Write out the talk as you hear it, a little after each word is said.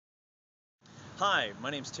Hi, my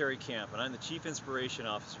name's Terry Camp, and I'm the Chief Inspiration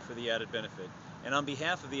Officer for the Added Benefit. And on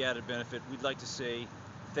behalf of the Added Benefit, we'd like to say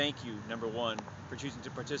thank you, number one, for choosing to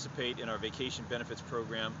participate in our vacation benefits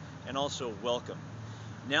program, and also welcome.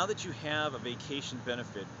 Now that you have a vacation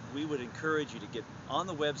benefit, we would encourage you to get on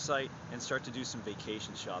the website and start to do some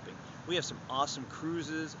vacation shopping. We have some awesome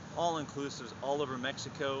cruises, all-inclusives all over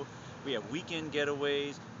Mexico. We have weekend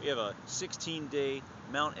getaways. We have a 16-day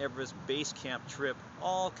Mount Everest base camp trip,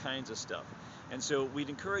 all kinds of stuff. And so we'd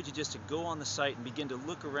encourage you just to go on the site and begin to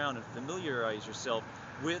look around and familiarize yourself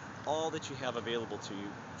with all that you have available to you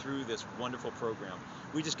through this wonderful program.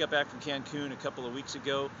 We just got back from Cancun a couple of weeks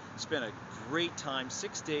ago, spent a great time,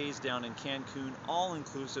 6 days down in Cancun, all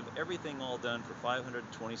inclusive, everything all done for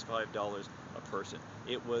 $525 a person.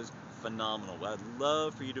 It was phenomenal. I'd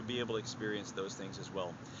love for you to be able to experience those things as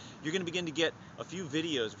well. You're going to begin to get a few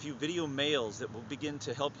videos, a few video mails that will begin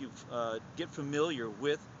to help you get familiar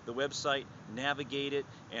with the website, navigate it,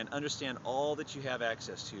 and understand all that you have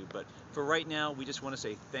access to. But for right now, we just want to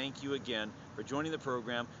say thank you again for joining the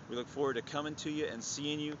program. We look forward to coming to you and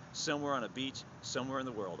seeing you somewhere on a beach, somewhere in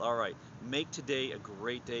the world. All right, make today a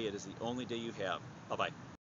great day. It is the only day you have. Bye-bye.